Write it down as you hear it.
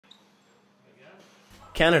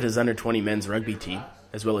Canada's under-20 men's rugby team,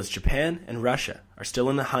 as well as Japan and Russia, are still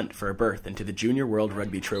in the hunt for a berth into the Junior World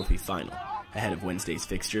Rugby Trophy final, ahead of Wednesday's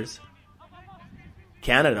fixtures.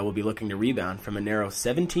 Canada will be looking to rebound from a narrow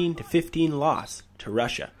 17-15 loss to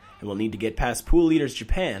Russia and will need to get past pool leaders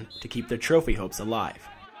Japan to keep their trophy hopes alive.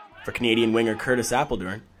 For Canadian winger Kurtis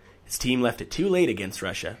Appeldoorn, his team left it too late against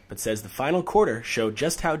Russia, but says the final quarter showed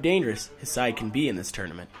just how dangerous his side can be in this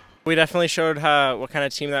tournament. We definitely showed what kind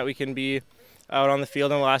of team that we can be out on the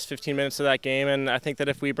field in the last 15 minutes of that game, and I think that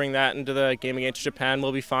if we bring that into the game against Japan,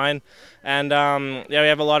 we'll be fine. And yeah, we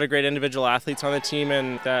have a lot of great individual athletes on the team,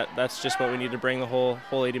 and that's just what we need to bring the whole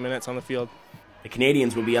 80 minutes on the field. The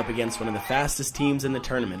Canadians will be up against one of the fastest teams in the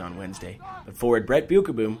tournament on Wednesday, but forward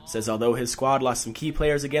Beukeboom says although his squad lost some key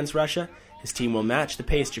players against Russia, his team will match the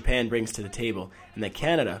pace Japan brings to the table, and that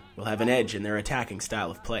Canada will have an edge in their attacking style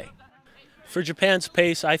of play. For Japan's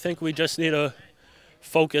pace, I think we just need to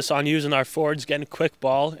focus on using our forwards, getting a quick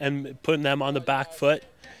ball and putting them on the back foot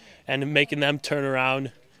and making them turn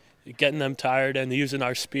around, getting them tired, and using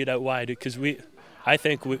our speed out wide, because I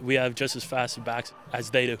think we have just as fast a backs as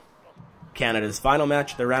they do. Canada's final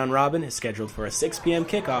match of the round robin is scheduled for a 6 p.m.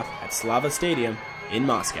 kickoff at Slava Stadium in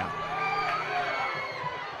Moscow.